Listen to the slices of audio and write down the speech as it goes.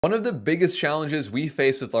One of the biggest challenges we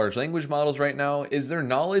face with large language models right now is their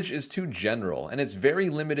knowledge is too general and it's very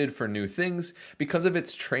limited for new things because of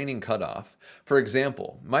its training cutoff. For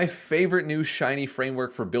example, my favorite new shiny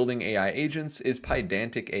framework for building AI agents is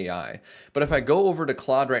Pydantic AI. But if I go over to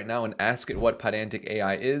Claude right now and ask it what Pydantic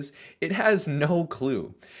AI is, it has no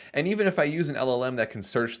clue. And even if I use an LLM that can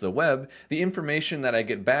search the web, the information that I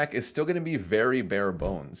get back is still going to be very bare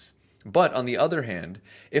bones. But on the other hand,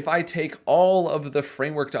 if I take all of the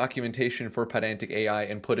framework documentation for Pydantic AI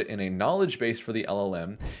and put it in a knowledge base for the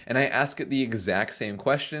LLM, and I ask it the exact same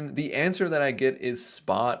question, the answer that I get is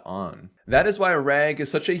spot on. That is why RAG is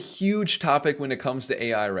such a huge topic when it comes to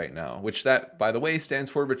AI right now, which that, by the way, stands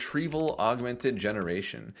for Retrieval Augmented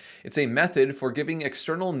Generation. It's a method for giving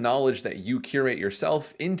external knowledge that you curate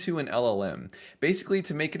yourself into an LLM, basically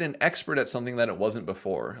to make it an expert at something that it wasn't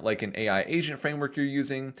before, like an AI agent framework you're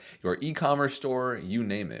using, your e-commerce store, you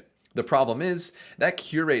name it. The problem is that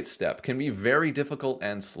curate step can be very difficult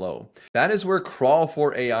and slow. That is where Crawl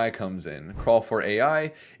for AI comes in. Crawl for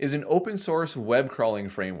AI is an open source web crawling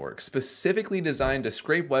framework specifically designed to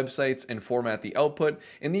scrape websites and format the output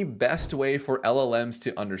in the best way for LLMs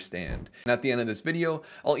to understand. And at the end of this video,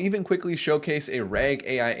 I'll even quickly showcase a RAG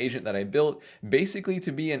AI agent that I built basically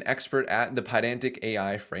to be an expert at the Pydantic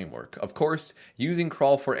AI framework. Of course, using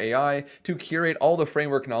Crawl for AI to curate all the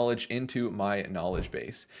framework knowledge into my knowledge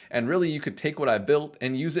base. And really, you could take what I built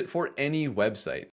and use it for any website.